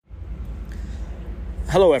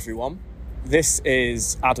Hello everyone, this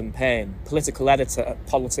is Adam Payne, political editor at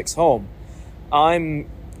Politics Home. I'm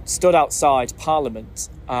stood outside Parliament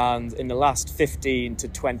and in the last 15 to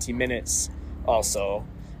 20 minutes or so,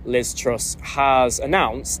 Liz Truss has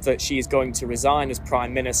announced that she is going to resign as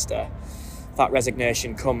Prime Minister. That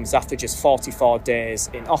resignation comes after just 44 days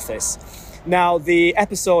in office. Now, the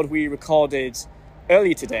episode we recorded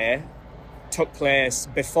earlier today took place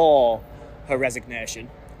before her resignation.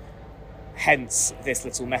 Hence this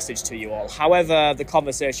little message to you all. However, the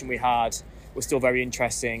conversation we had was still very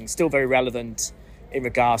interesting, still very relevant in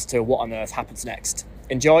regards to what on earth happens next.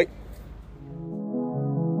 Enjoy.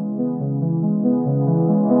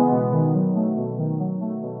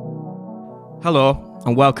 Hello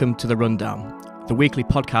and welcome to The Rundown, the weekly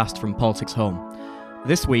podcast from Politics Home.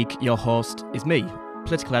 This week, your host is me,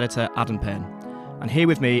 political editor Adam Payne. And here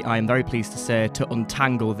with me, I am very pleased to say, to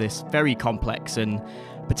untangle this very complex and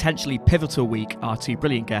potentially pivotal week, are two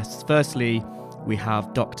brilliant guests. Firstly, we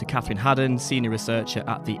have Dr. Catherine Haddon, senior researcher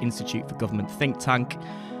at the Institute for Government think tank,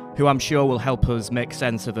 who I'm sure will help us make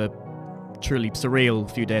sense of a truly surreal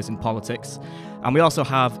few days in politics. And we also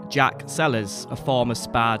have Jack Sellers, a former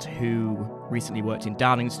SPAD who recently worked in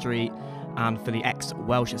Downing Street, and for the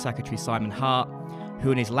ex-Welsh Secretary Simon Hart,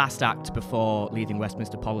 who in his last act before leaving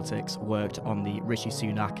Westminster politics worked on the Rishi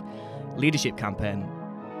Sunak leadership campaign.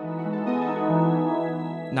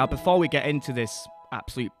 Now, before we get into this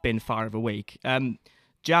absolute bin fire of a week,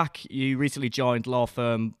 Jack, you recently joined law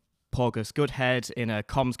firm Pogus Goodhead in a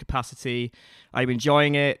comms capacity. Are you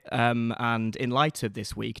enjoying it? And in light of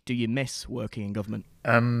this week, do you miss working in government?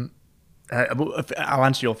 I'll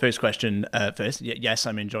answer your first question first. Yes,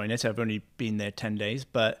 I'm enjoying it. I've only been there 10 days,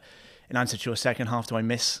 but in answer to your second half, do I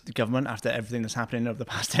miss the government after everything that's happening over the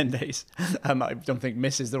past 10 days? I don't think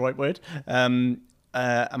miss is the right word.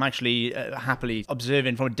 I'm actually happily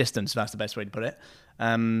observing from a distance. That's the best way to put it.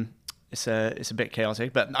 It's a bit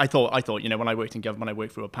chaotic, but I thought when I worked in government, I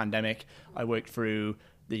worked through a pandemic. I worked through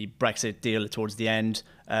the Brexit deal towards the end,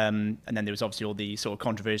 and then there was obviously all the sort of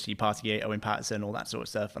controversy, Partygate, Owen Paterson, all that sort of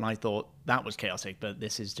stuff. And I thought that was chaotic, but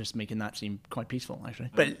this is just making that seem quite peaceful, actually.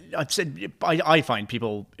 But I've said I find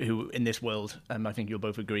people who in this world, I think you'll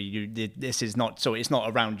both agree, this is not so. It's not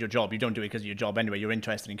around your job. You don't do it because of your job anyway. You're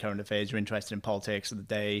interested in current affairs. You're interested in politics of the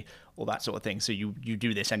day, all that sort of thing. So you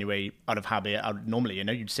do this anyway out of habit. Normally,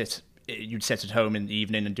 you'd sit at home in the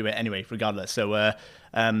evening and do it anyway, regardless. So I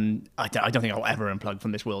don't think I'll ever unplug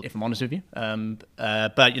from this world, if I'm honest with you.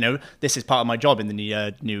 But this is part of my job in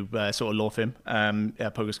the new sort of law firm,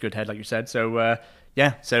 Pogus Goodhead, like you said. So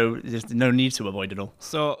so there's no need to avoid it all.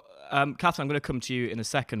 So, Catherine, I'm going to come to you in a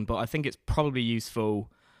second, but I think it's probably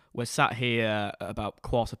useful. We're sat here about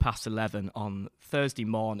 11:15 on Thursday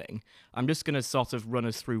morning. I'm just going to sort of run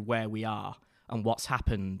us through where we are and what's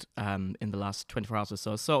happened in the last 24 hours or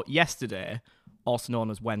so. So yesterday, also known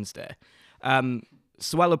as Wednesday,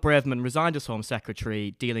 Suella Braverman resigned as Home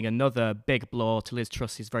Secretary, dealing another big blow to Liz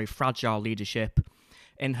Truss's very fragile leadership.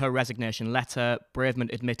 In her resignation letter,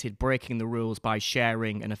 Braverman admitted breaking the rules by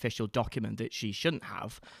sharing an official document that she shouldn't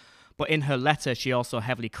have. But in her letter, she also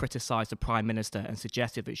heavily criticised the Prime Minister and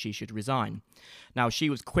suggested that she should resign. Now, she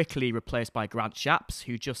was quickly replaced by Grant Shapps,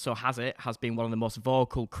 who just so has been one of the most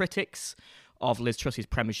vocal critics of Liz Truss's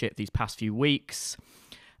premiership these past few weeks.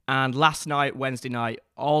 And last night, Wednesday night,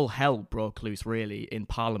 all hell broke loose, really, in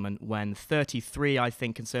Parliament when 33, I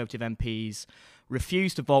think, Conservative MPs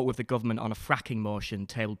refused to vote with the government on a fracking motion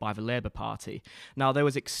tabled by the Labour Party. Now, there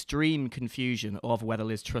was extreme confusion over whether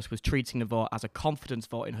Liz Truss was treating the vote as a confidence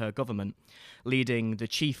vote in her government, leading the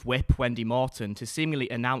Chief Whip, Wendy Morton, to seemingly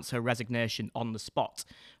announce her resignation on the spot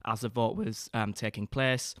as the vote was taking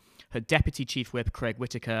place. Her Deputy Chief Whip, Craig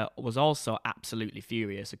Whitaker, was also absolutely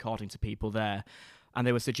furious, according to people there, and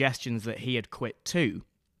there were suggestions that he had quit too.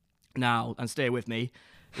 Now, and stay with me,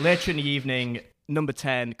 later in the evening, Number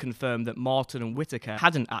 10 confirmed that Morton and Whitaker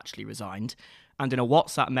hadn't actually resigned, and in a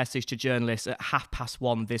WhatsApp message to journalists at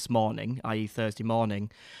 1:30 this morning, i.e. Thursday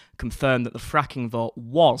morning, confirmed that the fracking vote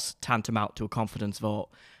was tantamount to a confidence vote.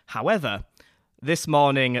 However, this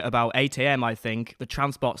morning, about 8 a.m, I think, the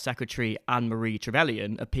Transport Secretary Anne-Marie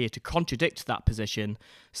Trevelyan appeared to contradict that position,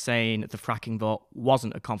 saying the fracking vote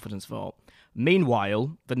wasn't a confidence vote.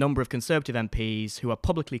 Meanwhile, the number of Conservative MPs who are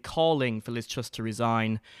publicly calling for Liz Truss to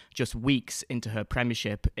resign just weeks into her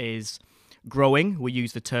premiership is growing. We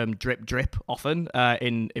use the term drip drip often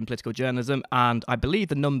in political journalism, and I believe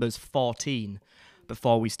the number's 14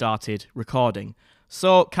 before we started recording.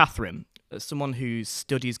 So, Catherine, as someone who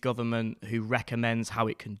studies government, who recommends how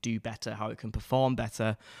it can do better, how it can perform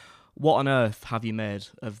better, what on earth have you made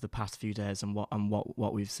of the past few days and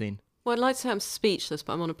what we've seen? Well, I'd like to say I'm speechless,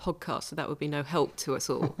 but I'm on a podcast, so that would be no help to us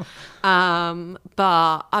all.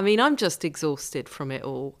 But I mean, I'm just exhausted from it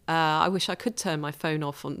all. I wish I could turn my phone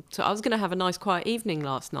off. I was going to have a nice quiet evening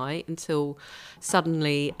last night until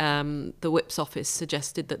suddenly the Whip's office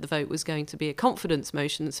suggested that the vote was going to be a confidence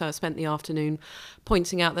motion. So I spent the afternoon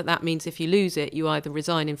pointing out that means if you lose it, you either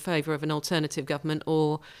resign in favour of an alternative government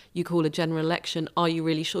or you call a general election. Are you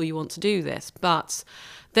really sure you want to do this? But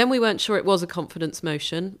then we weren't sure it was a confidence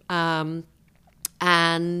motion,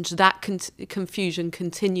 and that confusion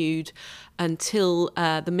continued until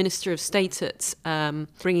the Minister of State at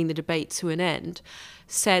bringing the debate to an end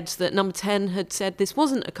said that Number 10 had said this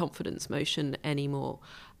wasn't a confidence motion anymore.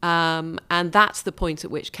 And that's the point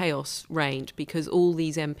at which chaos reigned, because all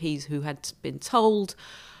these MPs who had been told,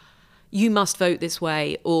 you must vote this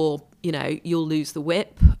way or, you'll lose the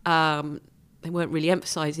whip. They weren't really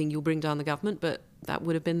emphasising you'll bring down the government, but that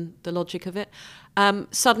would have been the logic of it.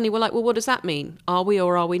 Suddenly we're like, well, what does that mean? Are we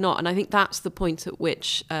or are we not? And I think that's the point at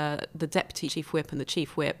which the Deputy Chief Whip and the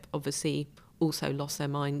Chief Whip obviously also lost their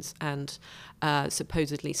minds and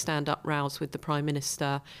supposedly stand-up rows with the Prime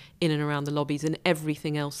Minister in and around the lobbies and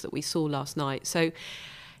everything else that we saw last night. So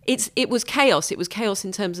it was chaos. It was chaos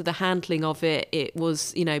in terms of the handling of it. It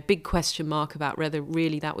was, big question mark about whether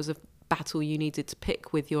really that was a battle you needed to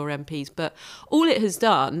pick with your MPs. But all it has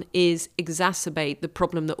done is exacerbate the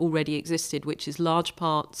problem that already existed, which is large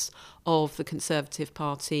parts of the Conservative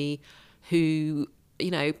Party who,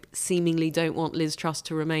 seemingly don't want Liz Truss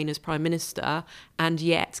to remain as Prime Minister and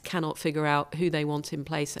yet cannot figure out who they want in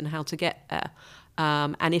place and how to get there.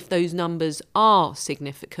 And if those numbers are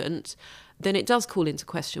significant, then it does call into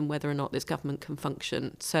question whether or not this government can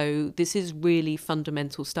function. So this is really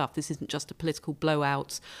fundamental stuff. This isn't just a political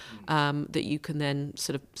blowout that you can then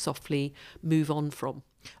sort of softly move on from.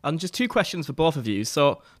 And just two questions for both of you.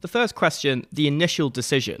 So the first question, the initial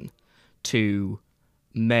decision to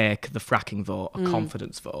make the fracking vote a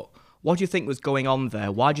confidence vote. What do you think was going on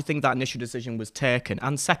there? Why do you think that initial decision was taken?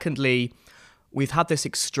 And secondly, we've had this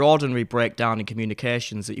extraordinary breakdown in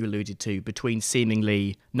communications that you alluded to between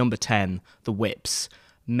seemingly Number 10, the whips,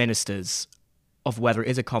 ministers, of whether it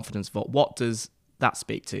is a confidence vote. What does that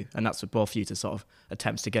speak to? And that's for both of you to sort of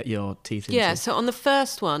attempt to get your teeth into. Yeah, so on the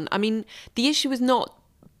first one, I mean, the issue is not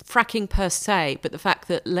fracking per se, but the fact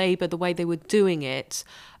that Labour, the way they were doing it,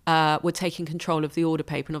 were taking control of the order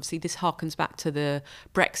paper. And obviously this harkens back to the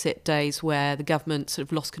Brexit days where the government sort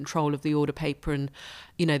of lost control of the order paper. And,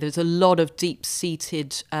 there's a lot of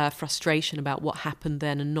deep-seated frustration about what happened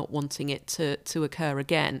then and not wanting it to occur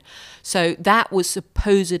again. So that was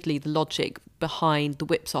supposedly the logic behind the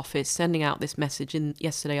Whip's office sending out this message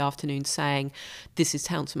yesterday afternoon saying this is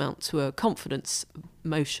tantamount to a confidence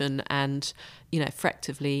motion and,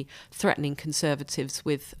 effectively threatening Conservatives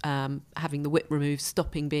with having the Whip removed,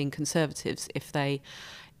 stopping being Conservatives if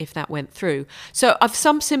that went through. So I've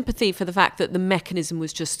some sympathy for the fact that the mechanism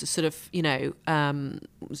was just sort of,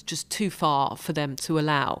 was just too far for them to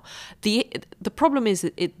allow. The problem is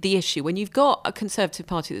the issue when you've got a Conservative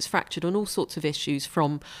Party that's fractured on all sorts of issues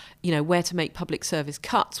from, where to make public service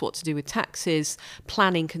cuts, what to do with taxes,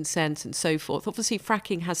 planning consent and so forth. Obviously,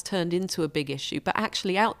 fracking has turned into a big issue, but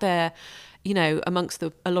actually out there, amongst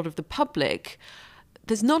a lot of the public,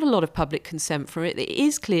 there's not a lot of public consent for it. It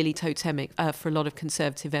is clearly totemic for a lot of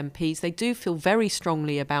Conservative MPs. They do feel very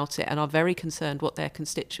strongly about it and are very concerned what their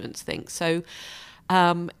constituents think. So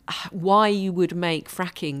why you would make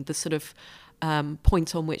fracking the sort of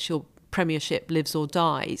point on which your premiership lives or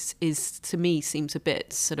dies is, to me, seems a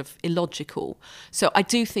bit sort of illogical. So I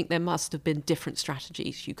do think there must have been different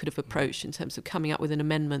strategies you could have approached in terms of coming up with an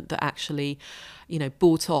amendment that actually,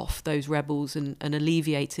 bought off those rebels and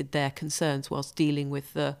alleviated their concerns whilst dealing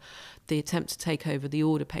with the attempt to take over the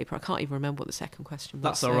order paper. I can't even remember what the second question was.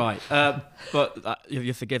 That's all right. But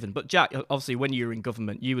you're forgiven. But Jack, obviously, when you were in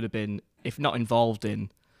government, you would have been, if not involved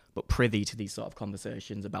in, but privy to these sort of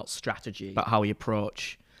conversations about strategy, about how we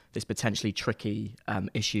approach this potentially tricky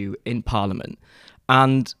issue in Parliament.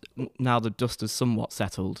 And now the dust has somewhat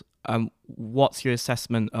settled. What's your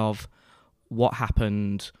assessment of what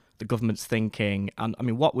happened, the government's thinking, and I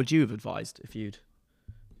mean, what would you have advised if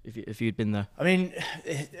you'd been there? I mean,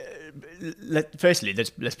 firstly,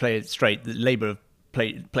 let's play it straight. Labour have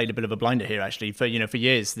played a bit of a blinder here, actually. For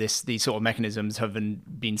years, these sort of mechanisms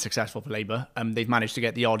haven't been successful for Labour. They've managed to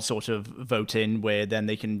get the odd sort of vote in where then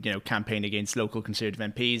they can, campaign against local Conservative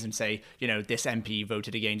MPs and say, this MP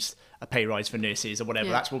voted against a pay rise for nurses or whatever.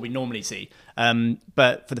 Yeah. That's what we normally see.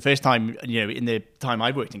 But for the first time, in the time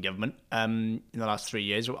I've worked in government, in the last 3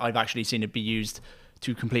 years, I've actually seen it be used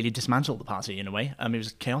to completely dismantle the party in a way. It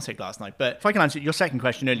was chaotic last night. But if I can answer your second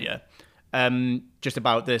question earlier, just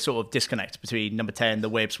about the sort of disconnect between Number 10, the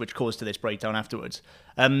whips, which caused to this breakdown afterwards.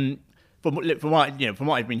 From what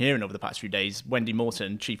I've been hearing over the past few days, Wendy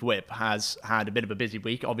Morton, Chief Whip, has had a bit of a busy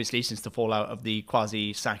week, obviously, since the fallout of the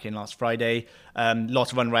Kwasi sacking last Friday.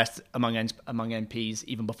 Lots of unrest among MPs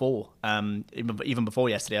even before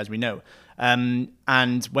yesterday, as we know.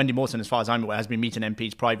 And Wendy Morton, as far as I'm aware, has been meeting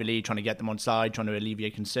MPs privately, trying to get them on side, trying to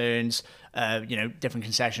alleviate concerns, different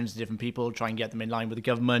concessions to different people, try and get them in line with the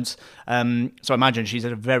government. So I imagine she's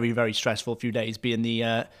had a very, very stressful few days being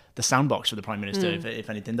the soundbox for the Prime Minister, if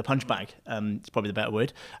anything, the punch bag. It's probably the better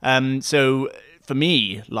word. So for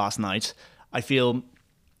me, last night, I feel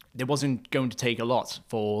there wasn't going to take a lot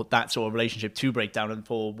for that sort of relationship to break down and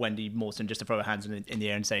for Wendy Morton just to throw her hands in the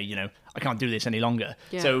air and say, I can't do this any longer.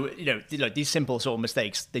 Yeah. So, these simple sort of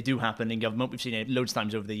mistakes, they do happen in government. We've seen it loads of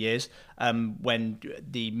times over the years. When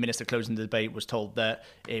the minister closing the debate was told that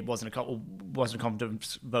it wasn't a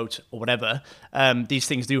confidence vote or whatever, these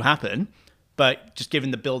things do happen. But just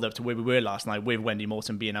given the build-up to where we were last night, with Wendy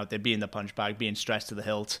Morton being out there, being the punch bag, being stressed to the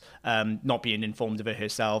hilt, not being informed of it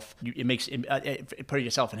herself, it makes put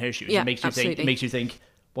yourself in her shoes. Yeah, it makes you think,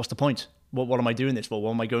 what's the point? What am I doing this for?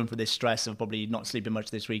 What am I going for this stress of probably not sleeping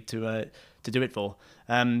much this week to do it for?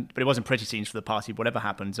 But it wasn't pretty scenes for the party, whatever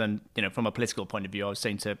happens. And from a political point of view, I was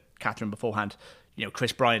saying to Catherine beforehand,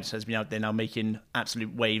 Chris Bryant has been out there now making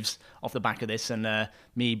absolute waves off the back of this. And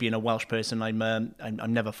me being a Welsh person,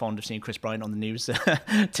 I'm never fond of seeing Chris Bryant on the news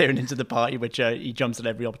tearing into the party, which he jumps at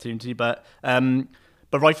every opportunity. But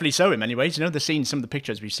rightfully so in many ways. Some of the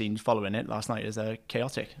pictures we've seen following it last night is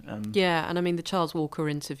chaotic. Yeah, and I mean, the Charles Walker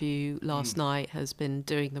interview last night has been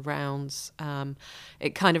doing the rounds.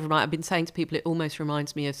 It kind of I've been saying to people, it almost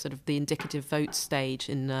reminds me of sort of the indicative vote stage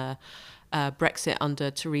in Brexit under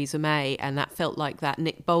Theresa May, and that felt like that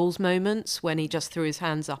Nick Bowles moments when he just threw his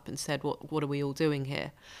hands up and said, what are we all doing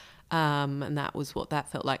here? And that was what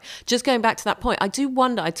that felt like. Just going back to that point, I do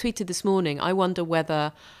wonder, I tweeted this morning, I wonder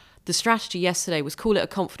whether the strategy yesterday was call it a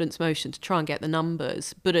confidence motion to try and get the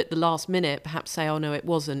numbers, but at the last minute perhaps say, oh no, it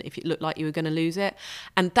wasn't, if it looked like you were going to lose it.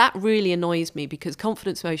 And that really annoys me, because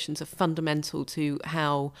confidence motions are fundamental to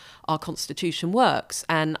how our constitution works.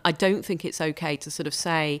 And I don't think it's okay to sort of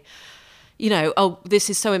say, oh, this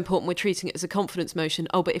is so important, we're treating it as a confidence motion.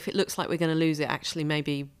 Oh, but if it looks like we're going to lose it, actually,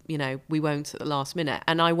 maybe, we won't at the last minute.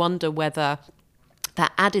 And I wonder whether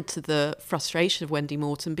that added to the frustration of Wendy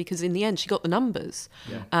Morton, because in the end, she got the numbers.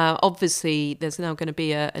 Yeah. Obviously, there's now going to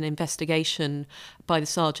be an investigation by the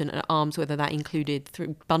Sergeant at Arms, whether that included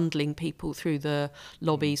through bundling people through the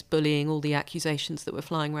lobbies, bullying, all the accusations that were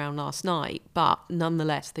flying around last night. But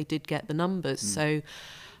nonetheless, they did get the numbers. So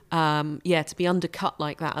to be undercut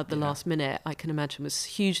like that at the last minute, I can imagine was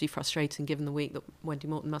hugely frustrating given the week that Wendy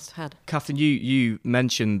Morton must have had. Catherine, you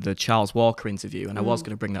mentioned the Charles Walker interview, and I was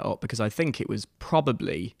going to bring that up because I think it was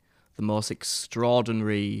probably the most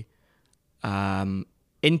extraordinary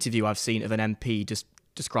interview I've seen of an MP just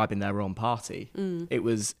describing their own party. It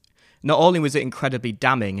was, not only was it incredibly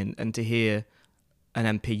damning, and to hear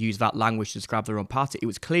an MP use that language to describe their own party, it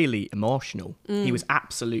was clearly emotional. He was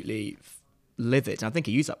absolutely livid. And I think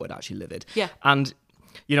he used that word, actually, livid. Yeah. And,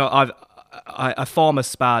 a former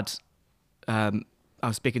SPAD I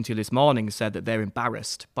was speaking to this morning said that they're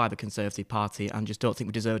embarrassed by the Conservative Party and just don't think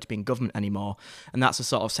we deserve to be in government anymore. And that's a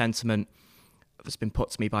sort of sentiment that's been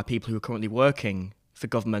put to me by people who are currently working for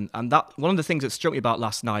government. And that one of the things that struck me about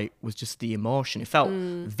last night was just the emotion. It felt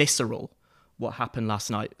visceral, what happened last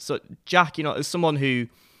night. So, Jack, as someone who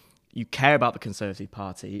you care about the Conservative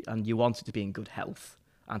Party and you want it to be in good health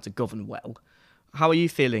and to govern well, how are you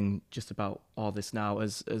feeling just about all this now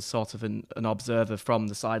as sort of an observer from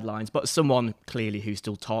the sidelines, but someone clearly who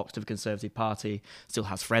still talks to the Conservative Party, still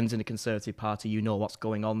has friends in the Conservative Party, what's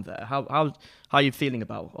going on there? How are you feeling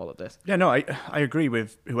about all of this? Yeah, no, I agree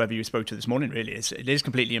with whoever you spoke to this morning, really. It is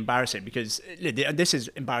completely embarrassing, because this is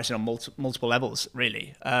embarrassing on multiple levels,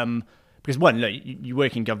 really. Because one, you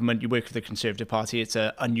work in government, you work for the Conservative Party. It's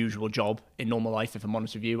an unusual job in normal life, if I'm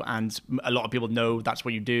honest with you. And a lot of people know that's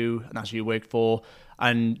what you do and that's what you work for.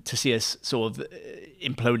 And to see us sort of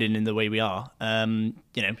imploding in the way we are, it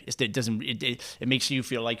makes you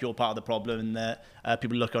feel like you're part of the problem, and that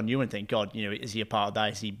people look on you and think, God, is he a part of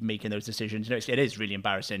that? Is he making those decisions? It is really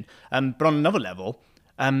embarrassing. But on another level,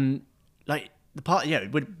 the party,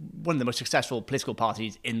 we're one of the most successful political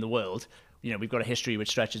parties in the world. We've got a history which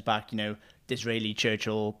stretches back, Disraeli,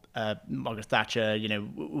 Churchill, Margaret Thatcher,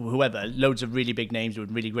 whoever, loads of really big names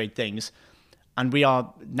doing really great things. And we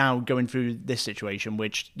are now going through this situation,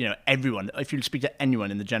 which, everyone, if you speak to anyone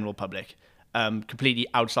in the general public, completely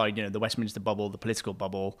outside, the Westminster bubble, the political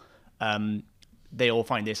bubble, they all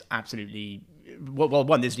find this absolutely well,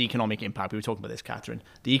 one, there's the economic impact. We were talking about this, Catherine.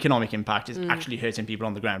 The economic impact is actually hurting people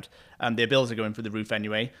on the ground. Their bills are going through the roof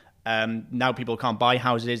anyway. Now people can't buy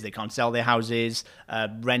houses, they can't sell their houses.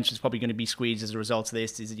 Rent is probably going to be squeezed as a result of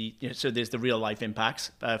this. So there's the real life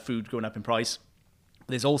impacts, food going up in price.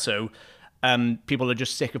 There's also people are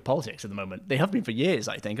just sick of politics at the moment. They have been for years,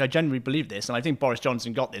 I think. I genuinely believe this, and I think Boris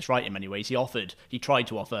Johnson got this right in many ways. He tried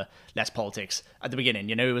to offer less politics at the beginning.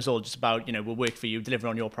 You know, it was all just about, you know, we'll work for you, deliver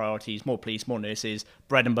on your priorities, more police, more nurses,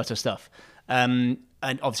 bread and butter stuff. And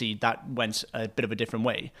obviously that went a bit of a different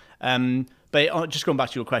way. But just going back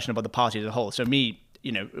to your question about the party as a whole. So me,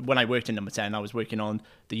 you know, when I worked in Number 10, I was working on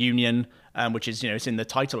the Union, which is, you know, it's in the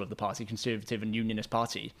title of the party, Conservative and Unionist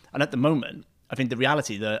Party. And at the moment, I think the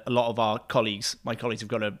reality that a lot of my colleagues have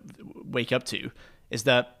got to wake up to is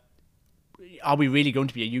that, are we really going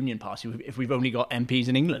to be a union party if we've only got MPs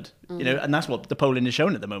in England? You know, and that's what the polling is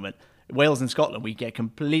showing at the moment. Wales and Scotland, we get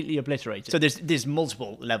completely obliterated. So there's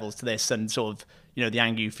multiple levels to this, and sort of, you know, the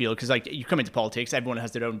anger you feel, because like you come into politics, everyone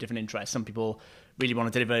has their own different interests. Some people really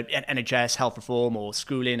want to deliver NHS, health reform, or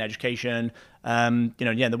schooling, education. You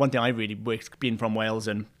know, yeah, the one thing I really worked, being from Wales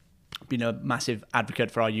and been a massive advocate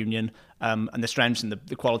for our union, and the strengths and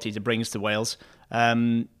the qualities it brings to Wales.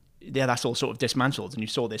 Yeah, that's all sort of dismantled, and you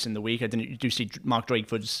saw this in the week. You do see Mark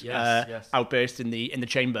Drakeford's outburst in the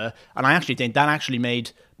chamber, and I actually think that actually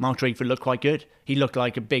made Mark Drakeford look quite good. He looked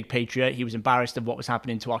like a big patriot. He was embarrassed of what was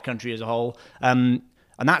happening to our country as a whole, and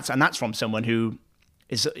that's from someone who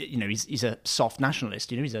is, you know, he's a soft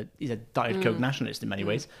nationalist. You know, he's a Diet Coke nationalist in many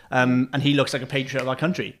ways, and he looks like a patriot of our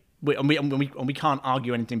country. We can't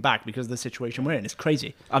argue anything back because of the situation we're in. It's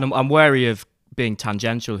crazy. And I'm wary of being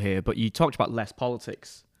tangential here, but you talked about less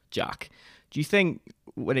politics, Jack. Do you think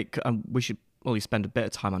we should only spend a bit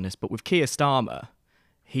of time on this, but with Keir Starmer,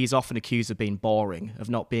 he's often accused of being boring,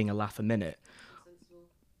 of not being a laugh a minute.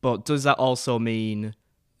 But does that also mean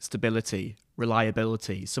stability,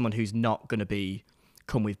 reliability, someone who's not going to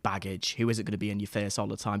come with baggage, who isn't going to be in your face all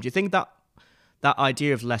the time? Do you think that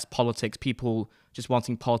idea of less politics, people just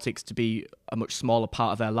wanting politics to be a much smaller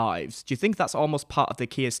part of their lives, do you think that's almost part of the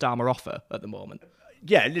Keir Starmer offer at the moment?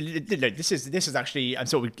 Yeah, this is actually, I'm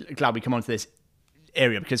sort of glad we come onto this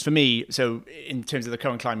area, because for me, so in terms of the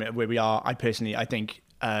current climate of where we are, I think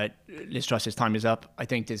Liz Truss's time is up. I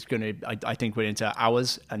think I think we're into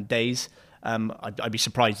hours and days. I'd be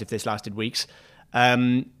surprised if this lasted weeks.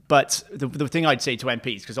 But the thing I'd say to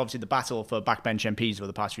MPs, because obviously the battle for backbench MPs over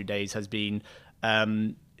the past few days has been,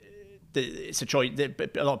 it's a choice.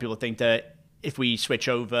 A lot of people think that if we switch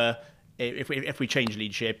over, if we change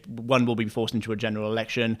leadership, one, will be forced into a general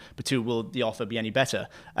election, but two, will the offer be any better?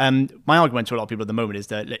 My argument to a lot of people at the moment is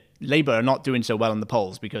that Labour are not doing so well in the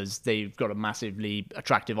polls because they've got a massively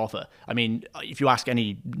attractive offer. I mean, if you ask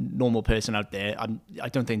any normal person out there, I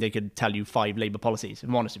don't think they could tell you 5 Labour policies, if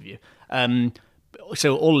I'm honest with you.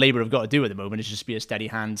 So all Labour have got to do at the moment is just be a steady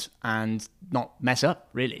hand and not mess up,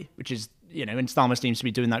 really, which is, you know, and Starmer seems to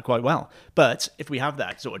be doing that quite well. But if we have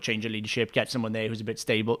that sort of change of leadership, get someone there who's a bit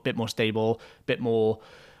more stable, a bit more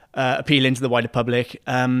appealing to the wider public,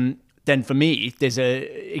 then for me,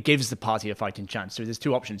 it gives the party a fighting chance. So there's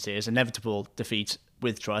 2 options here: it's inevitable defeat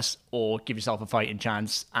with Truss, or give yourself a fighting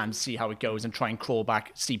chance and see how it goes and try and crawl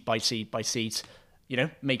back seat by seat by seat, you know,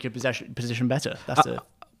 make your position better. That's it.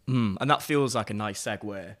 And that feels like a nice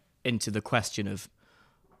segue into the question of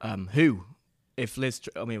who, if Liz,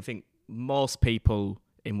 I think most people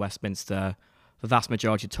in Westminster, the vast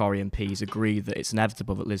majority of Tory MPs, agree that it's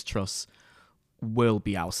inevitable that Liz Truss will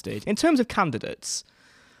be ousted. In terms of candidates,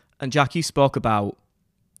 and Jack, you spoke about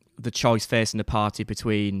the choice facing the party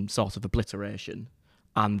between sort of obliteration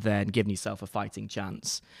and then giving yourself a fighting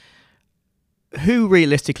chance. Who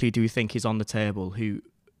realistically do you think is on the table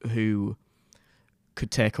who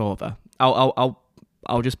could take over?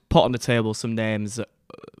 I'll just put on the table some names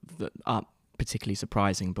that aren't particularly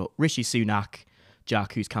surprising, but Rishi Sunak,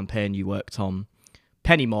 Jack, whose campaign you worked on,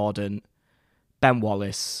 Penny Mordaunt, Ben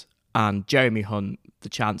Wallace, and Jeremy Hunt, the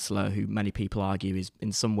Chancellor, who many people argue is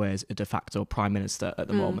in some ways a de facto Prime Minister at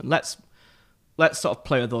the moment. Let's sort of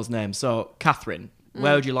play with those names. So, Catherine,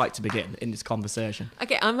 where would you like to begin in this conversation?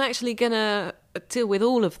 Okay, I'm actually going to deal with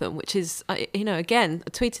all of them, which is, again, I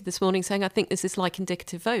tweeted this morning saying I think this is like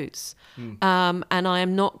indicative votes. And I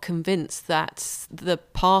am not convinced that the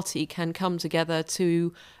party can come together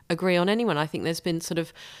to agree on anyone. I think there's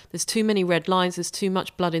too many red lines, there's too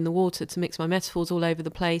much blood in the water, to mix my metaphors, all over the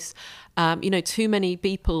place. Too many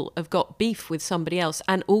people have got beef with somebody else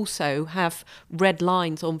and also have red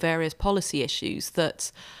lines on various policy issues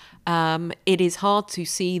that it is hard to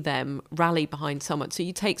see them rally behind someone. So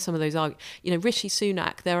you take some of those arguments, Rishi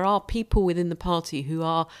Sunak, there are people within the party who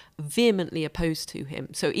are vehemently opposed to him.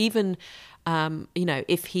 So even,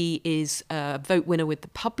 if he is a vote winner with the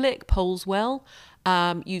public, polls well,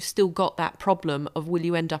 you've still got that problem of, will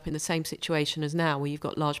you end up in the same situation as now, where you've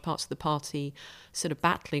got large parts of the party sort of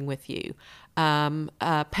battling with you.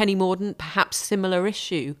 Penny Mordaunt, perhaps similar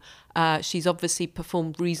issue. She's obviously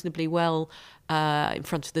performed reasonably well in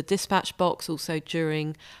front of the dispatch box, also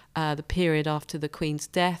during the period after the Queen's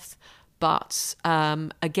death. But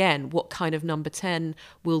again, what kind of number 10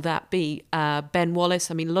 will that be? Ben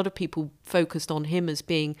Wallace, I mean, a lot of people focused on him as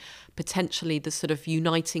being potentially the sort of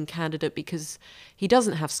uniting candidate because he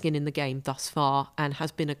doesn't have skin in the game thus far and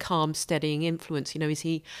has been a calm, steadying influence. Is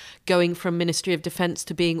he going from Ministry of Defence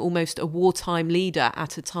to being almost a wartime leader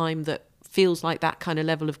at a time that feels like that kind of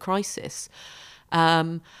level of crisis?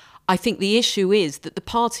 I think the issue is that the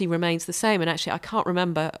party remains the same. And actually, I can't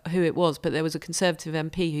remember who it was, but there was a Conservative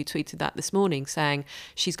MP who tweeted that this morning saying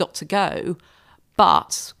she's got to go,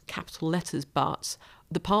 but, capital letters, but,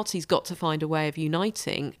 the party's got to find a way of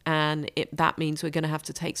uniting. And that means we're going to have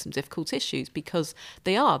to take some difficult issues because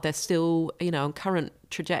they're still, on current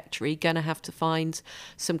trajectory, going to have to find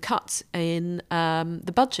some cuts in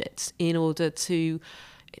the budget in order to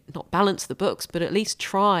not balance the books, but at least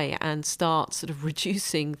try and start sort of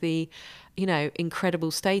reducing the, incredible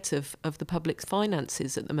state of the public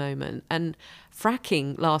finances at the moment. And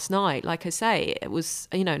fracking last night, like I say, it was,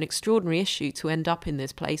 an extraordinary issue to end up in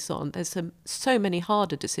this place on. There's so many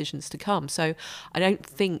harder decisions to come. So I don't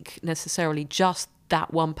think necessarily just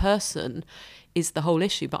that one person is the whole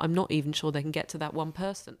issue, but I'm not even sure they can get to that one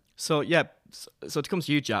person. So to come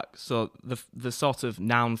to you, Jack, so the sort of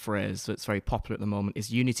noun phrase that's very popular at the moment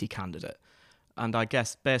is unity candidate. And I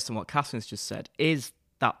guess based on what Catherine's just said, is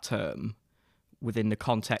that term within the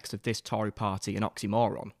context of this Tory party an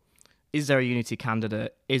oxymoron? Is there a unity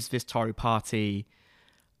candidate? Is this Tory party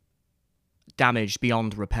damaged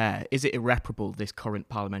beyond repair? Is it irreparable, this current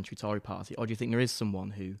parliamentary Tory party? Or do you think there is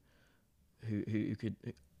someone who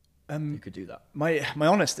could do that? My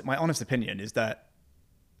honest opinion is that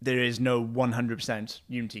there is no 100%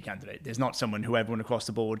 unity candidate. There's not someone who everyone across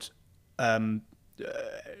the board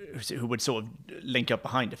who would sort of link up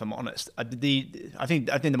behind, if I'm honest. I think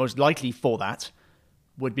the most likely for that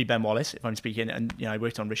would be Ben Wallace, if I'm speaking, and I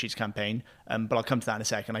worked on Rishi's campaign, but I'll come to that in a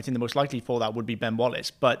second. I think the most likely for that would be Ben Wallace,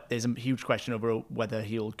 but there's a huge question over whether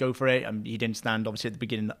he'll go for it. He didn't stand, obviously, at the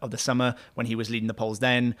beginning of the summer when he was leading the polls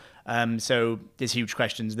then, so there's huge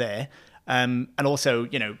questions there. And also,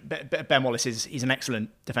 Ben Wallace he's an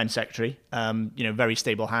excellent defence secretary. Very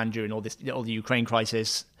stable hand during all the Ukraine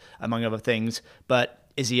crisis, among other things. But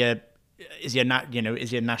is he a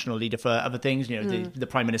national leader for other things? The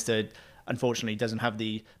Prime Minister, unfortunately, doesn't have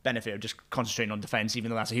the benefit of just concentrating on defence,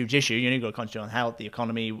 even though that's a huge issue. You've got to concentrate on health, the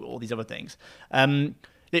economy, all these other things. And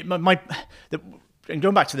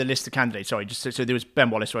going back to the list of candidates, sorry, so there was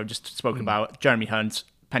Ben Wallace, who I've just spoken about, Jeremy Hunt,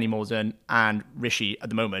 Penny Mordaunt, and Rishi at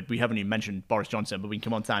the moment. We haven't even mentioned Boris Johnson, but we can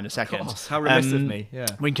come on to that in a second. Of course, how remiss of me. Yeah.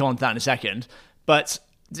 We can come on to that in a second. But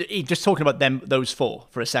just talking about those four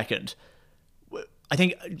for a second, I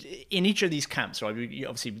think in each of these camps, right,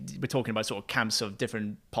 obviously we're talking about sort of camps of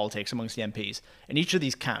different politics amongst the MPs. In each of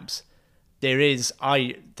these camps, there is,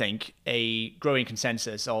 I think, a growing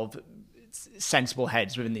consensus of sensible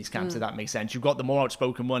heads within these camps, if that makes sense. You've got the more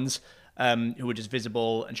outspoken ones, who are just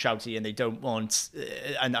visible and shouty, and they don't want,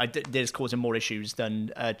 they're just causing more issues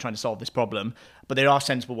than trying to solve this problem. But there are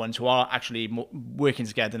sensible ones who are actually working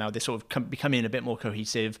together now. They're sort of becoming a bit more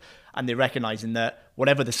cohesive, and they're recognising that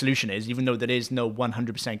whatever the solution is, even though there is no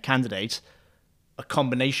 100% candidate, a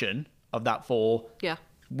combination of that four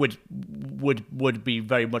would be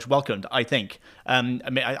very much welcomed, I think.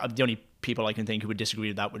 The only people I can think who would disagree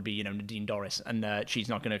with that would be, Nadine Dorries, and she's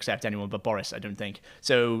not going to accept anyone but Boris, I don't think.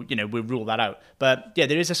 So, we'll rule that out. But yeah,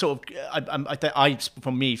 there is a sort of,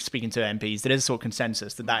 from me speaking to MPs, there is a sort of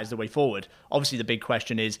consensus that is the way forward. Obviously, the big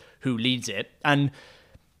question is who leads it, and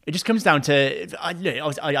it just comes down to,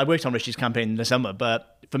 I worked on Rishi's campaign in the summer,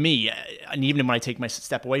 but for me, and even when I take my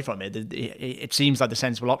step away from it, it seems like the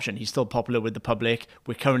sensible option. He's still popular with the public.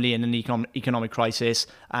 We're currently in an economic crisis,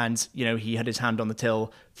 and he had his hand on the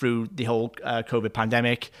till through the whole COVID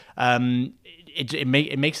pandemic.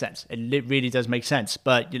 It makes sense. It really does make sense.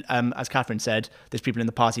 But as Catherine said, there's people in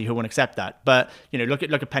the party who won't accept that. But look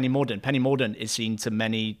at Penny Mordaunt. Penny Mordaunt is seen to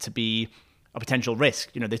many to be a potential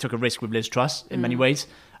risk. They took a risk with Liz Truss in many ways.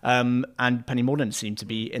 And Penny Mordaunt seemed to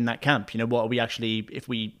be in that camp. What are we actually, if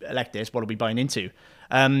we elect this, what are we buying into?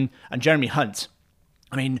 And Jeremy Hunt,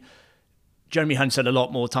 I mean, Jeremy Hunt's had a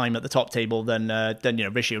lot more time at the top table than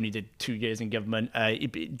Rishi only did 2 years in government.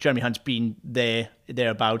 Jeremy Hunt's been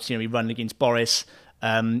thereabouts. He ran against Boris,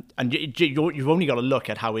 and you've only got to look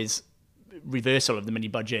at how his reversal of the mini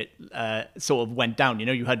budget sort of went down.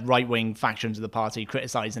 You had right wing factions of the party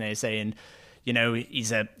criticising it, saying,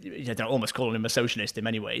 he's almost calling him a socialist in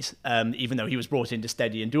many ways, even though he was brought in to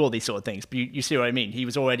steady and do all these sort of things. But you see what I mean? He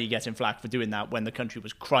was already getting flack for doing that when the country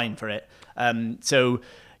was crying for it. So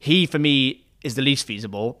he, for me, is the least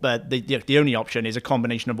feasible, but the only option is a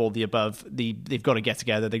combination of all the above. They've got to get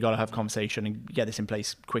together, they've got to have a conversation and get this in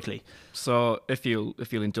place quickly. So if you'll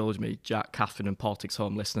indulge me, Jack, Catherine and Politics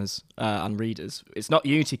Home listeners and readers, it's not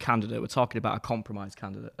unity candidate, we're talking about a compromise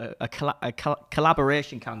candidate, a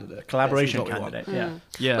collaboration candidate. Collaboration candidate, yeah.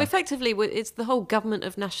 Well, effectively, it's the whole government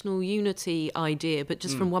of national unity idea, but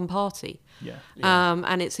just from one party. Yeah.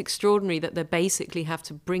 And it's extraordinary that they basically have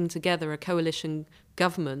to bring together a coalition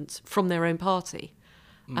government from their own party.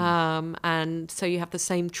 And so you have the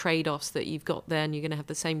same trade-offs that you've got there, and you're going to have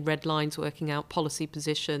the same red lines working out policy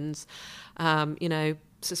positions,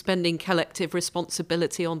 suspending collective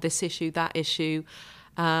responsibility on this issue, that issue.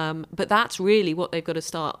 But that's really what they've got to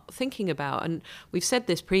start thinking about. And we've said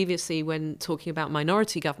this previously when talking about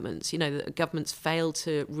minority governments, that governments fail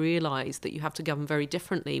to realise that you have to govern very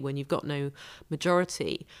differently when you've got no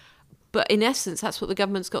majority. But in essence, that's what the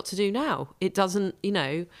government's got to do now. It doesn't,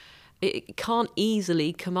 it can't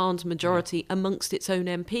easily command majority amongst its own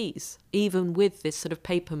MPs, even with this sort of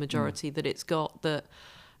paper majority that it's got that,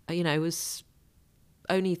 was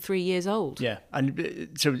only 3 years old. Yeah,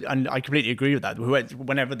 and I completely agree with that.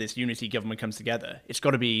 Whenever this unity government comes together, it's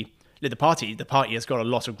got to be the party has got a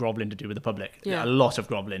lot of grovelling to do with the public. Yeah. A lot of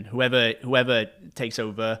grovelling. Whoever takes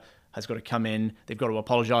over has got to come in. They've got to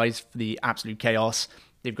apologise for the absolute chaos.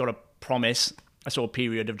 They've got to promise a sort of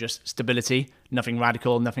period of just stability, nothing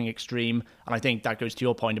radical, nothing extreme. And I think that goes to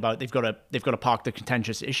your point about they've got to park the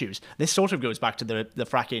contentious issues. This sort of goes back to the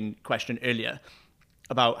fracking question earlier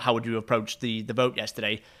about how would you approach the vote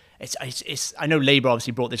yesterday. It's I know Labour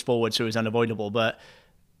obviously brought this forward, so it was unavoidable, but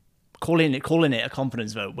calling it a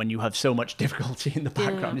confidence vote when you have so much difficulty in the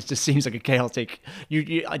background, it just seems like a chaotic.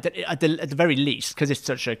 At the very least, because it's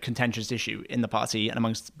such a contentious issue in the party and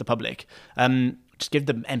amongst the public, just give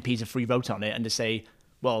the MPs a free vote on it and to say,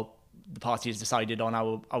 well, the party has decided on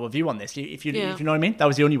our view on this. If you know what I mean, that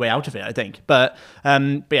was the only way out of it, I think. But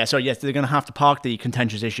yeah, so yes, they're going to have to park the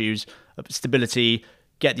contentious issues of stability,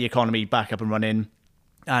 get the economy back up and running,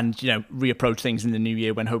 and reapproach things in the new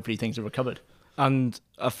year when hopefully things are recovered. And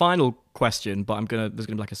a final question, but there's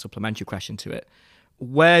gonna be like a supplementary question to it.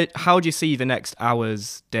 How do you see the next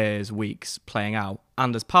hours, days, weeks playing out?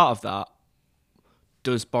 And as part of that,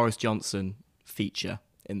 does Boris Johnson feature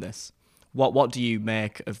in this? What do you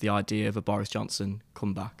make of the idea of a Boris Johnson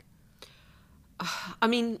comeback? I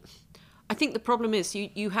mean, I think the problem is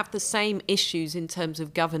you have the same issues in terms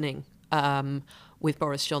of governing with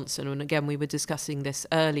Boris Johnson. And again, we were discussing this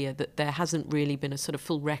earlier, that there hasn't really been a sort of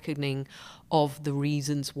full reckoning of the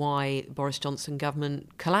reasons why Boris Johnson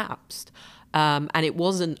government collapsed. And it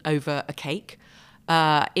wasn't over a cake.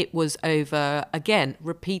 It was over, again,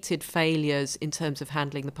 repeated failures in terms of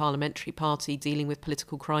handling the parliamentary party, dealing with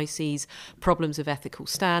political crises, problems of ethical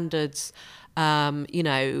standards,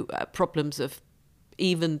 problems of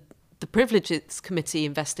even the Privileges Committee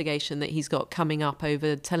investigation that he's got coming up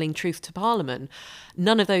over telling truth to Parliament.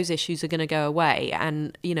 None of those issues are going to go away.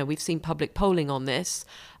 And, we've seen public polling on this.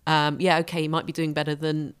 He might be doing better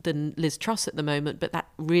than Liz Truss at the moment, but that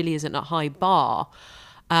really isn't a high bar.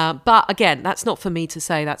 But again, that's not for me to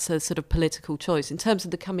say. That's a sort of political choice. In terms of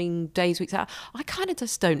the coming days, weeks out, I kind of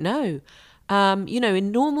just don't know.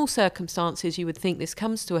 In normal circumstances, you would think this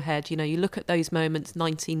comes to a head. You look at those moments,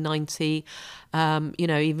 1990,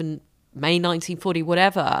 even May 1940,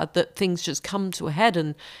 whatever, that things just come to a head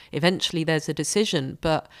and eventually there's a decision.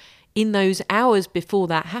 But in those hours before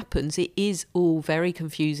that happens, it is all very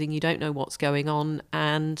confusing. You don't know what's going on,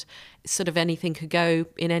 and sort of anything could go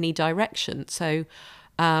in any direction. So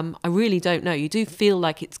I really don't know. You do feel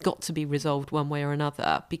like it's got to be resolved one way or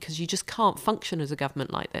another, because you just can't function as a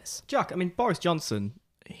government like this. Jack, I mean, Boris Johnson,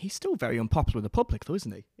 he's still very unpopular with the public, though,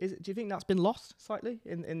 isn't he? Do you think that's been lost slightly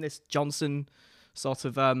in this Johnson sort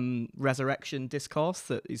of resurrection discourse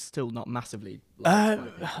that is still not massively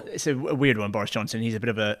it's a weird one, Boris Johnson. He's a bit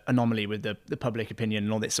of an anomaly with the public opinion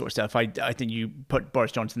and all this sort of stuff. I think you put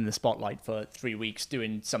Boris Johnson in the spotlight for 3 weeks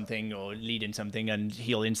doing something or leading something and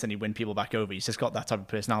he'll instantly win people back over. He's just got that type of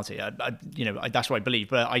personality. That's what I believe.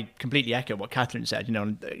 But I completely echo what Catherine said.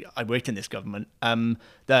 I worked in this government,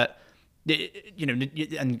 that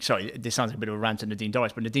and sorry, this sounds like a bit of a rant to Nadine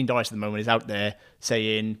Dorries, but Nadine Dorries at the moment is out there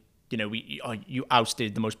saying you know, you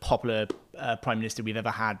ousted the most popular prime minister we've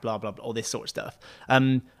ever had, blah, blah, blah, all this sort of stuff.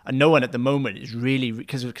 And no one at the moment is really,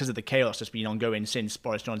 because of the chaos that's been ongoing since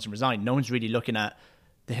Boris Johnson resigned, no one's really looking at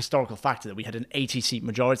the historical factor that we had an 80-seat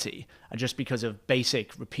majority, and just because of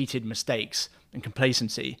basic repeated mistakes and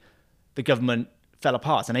complacency, the government fell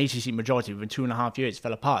apart. An 80-seat majority within 2.5 years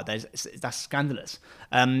fell apart. That's scandalous.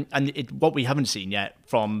 And what we haven't seen yet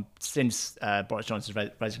since Boris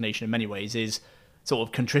Johnson's resignation in many ways is sort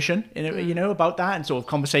of contrition, you know, about that, and sort of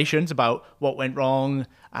conversations about what went wrong.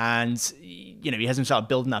 And, you know, he hasn't started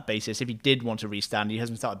building that basis. If he did want to restand, he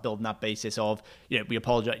hasn't started building that basis of, you know, we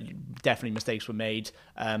apologize, definitely mistakes were made,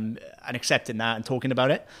 and accepting that and talking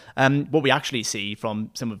about it. What we actually see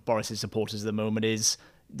from some of Boris's supporters at the moment is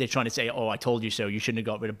they're trying to say, oh, I told you so, you shouldn't have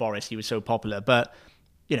got rid of Boris, he was so popular. But,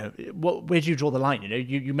 you know, where do you draw the line? You know,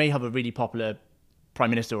 you may have a really popular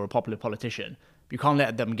prime minister or a popular politician, but you can't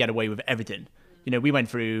let them get away with everything. You know, we went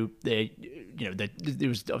through there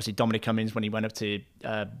was obviously Dominic Cummings when he went up to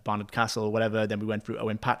Barnard Castle or whatever. Then we went through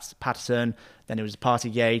Owen Paterson. Then there was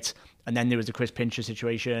Partygate, and then there was the Chris Pincher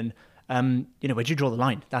situation. You know, where do you draw the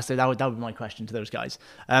line? That would be my question to those guys.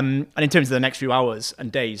 And in terms of the next few hours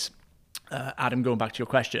and days, Adam, going back to your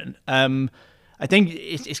question, I think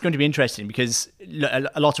it's going to be interesting because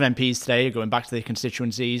a lot of MPs today are going back to their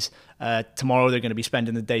constituencies. Tomorrow they're going to be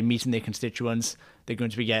spending the day meeting their constituents. They're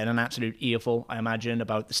going to be getting an absolute earful, I imagine,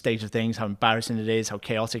 about the state of things, how embarrassing it is, how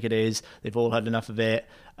chaotic it is. They've all had enough of it.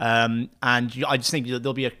 And I just think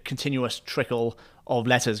there'll be a continuous trickle of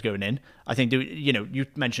letters going in. I think, you know, you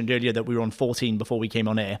mentioned earlier that we were on 14 before we came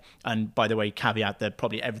on air. And by the way, caveat that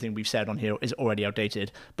probably everything we've said on here is already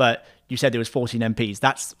outdated. But you said there was 14 MPs.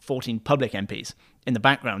 That's 14 public MPs. In the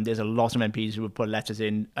background, there's a lot of MPs who have put letters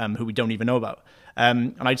in who we don't even know about.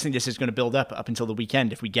 And I just think this is going to build up until the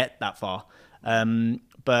weekend if we get that far.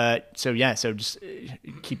 But so just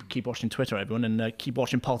keep watching Twitter, everyone, and keep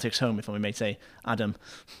watching Politics Home, if I may say, Adam.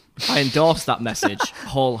 I endorse that message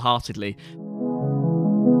wholeheartedly.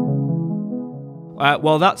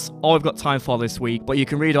 Well, that's all we've got time for this week, but you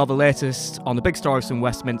can read all the latest on the big stories from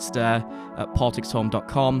Westminster at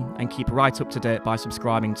politicshome.com and keep right up to date by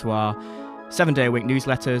subscribing to our 7-day-a-week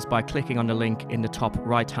newsletters by clicking on the link in the top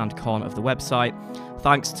right-hand corner of the website.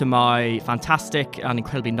 Thanks to my fantastic and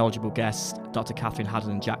incredibly knowledgeable guests, Dr. Catherine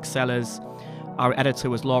Haddon and Jack Sellers. Our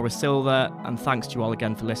editor was Laura Silver, and thanks to you all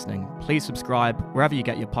again for listening. Please subscribe wherever you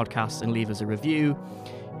get your podcasts and leave us a review.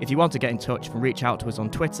 If you want to get in touch, reach out to us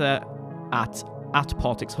on Twitter at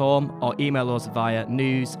 @politicshome or email us via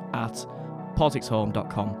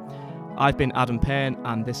news@politicshome.com. I've been Adam Payne,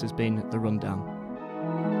 and this has been The Rundown.